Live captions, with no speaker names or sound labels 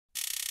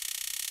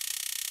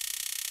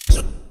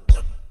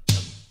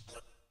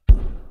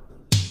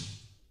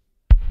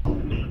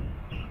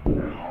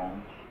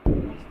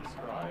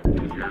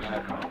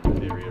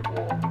theory of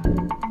war.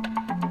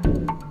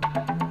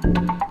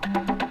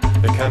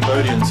 The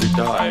Cambodians who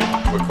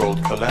died were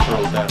called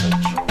collateral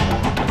damage,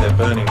 and their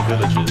burning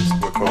villages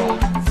were called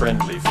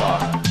friendly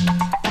fire.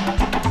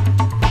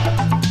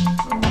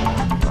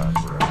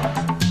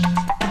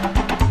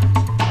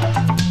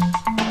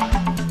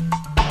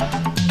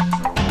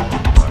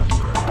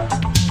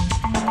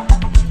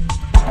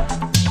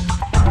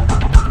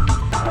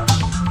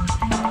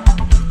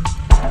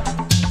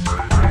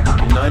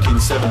 In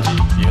 1970,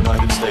 the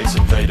United States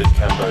invaded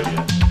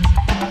Cambodia.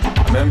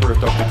 A member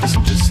of Dr.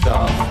 Kissinger's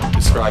staff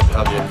described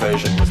how the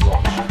invasion was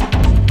launched.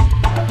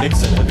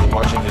 Nixon had been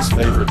watching his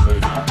favorite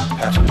movie,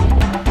 Patton,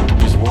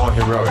 whose war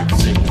heroics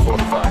seemed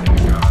fortifying.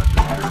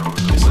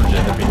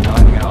 Kissinger had been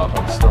dining out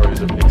on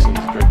stories of Nixon's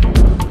drinking.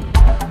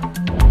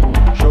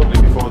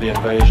 Shortly before the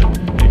invasion,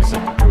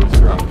 Nixon, who was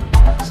drunk,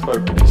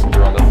 spoke to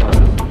Kissinger on the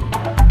phone.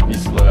 He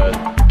slurred,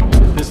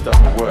 "If this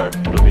doesn't work,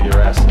 it'll be your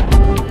ass."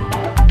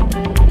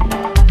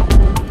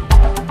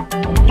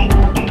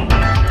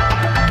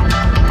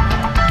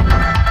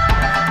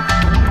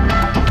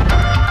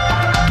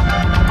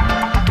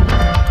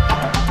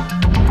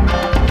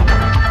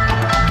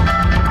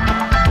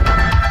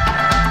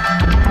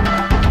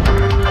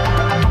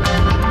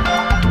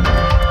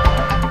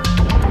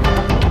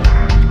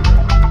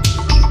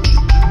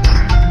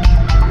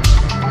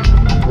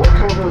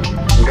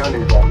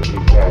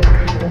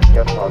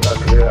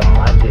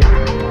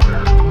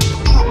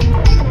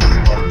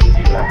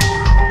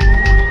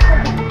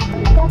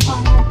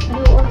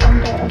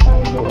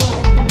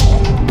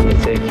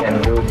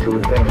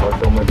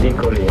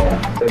 Automatically and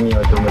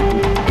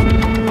semi-automatic.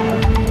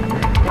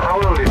 How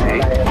old is he?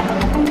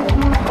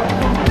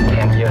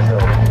 10 years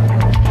old.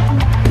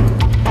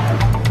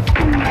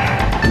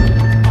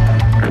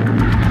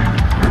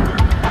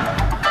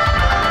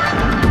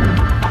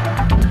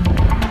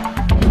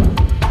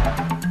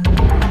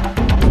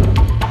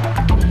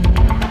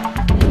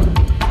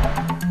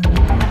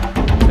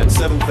 At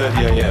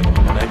 7:30 a.m.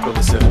 on April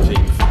the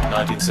 17th,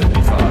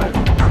 1975,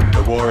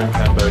 the war in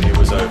Cambodia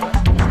was over.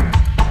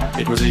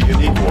 It was a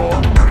unique war,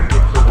 the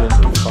equivalent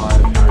of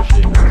 5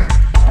 Hiroshimas.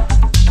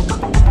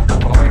 The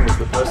bombing was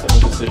the personal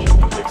decision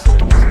of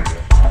Nixon and Kissinger.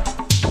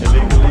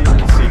 Illegally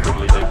and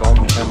secretly they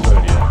bombed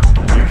Cambodia,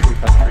 a neutral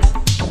country,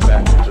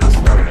 back into the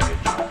Stone Age.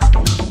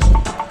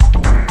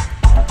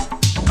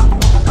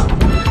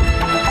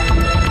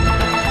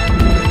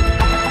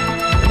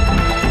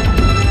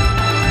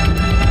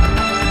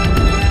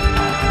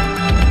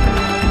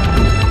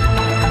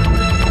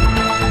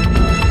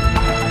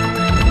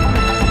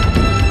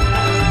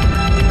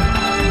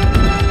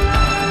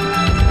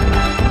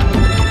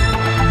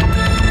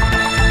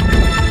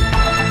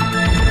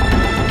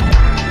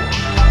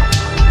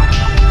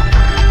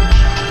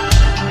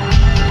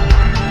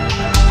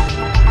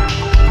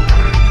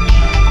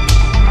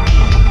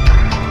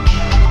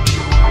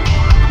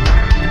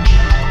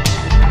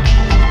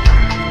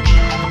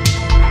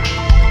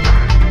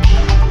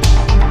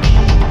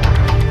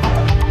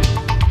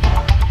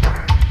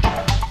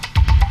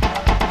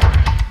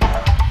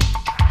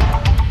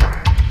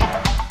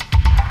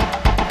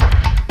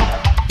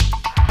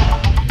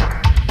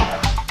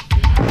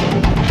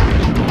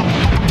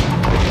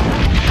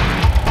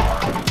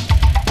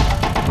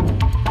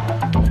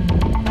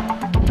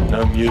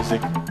 No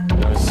music,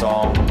 no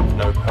song,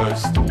 no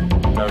post,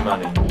 no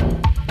money.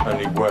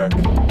 Only work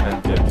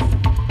and death.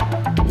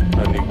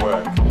 Only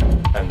work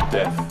and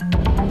death.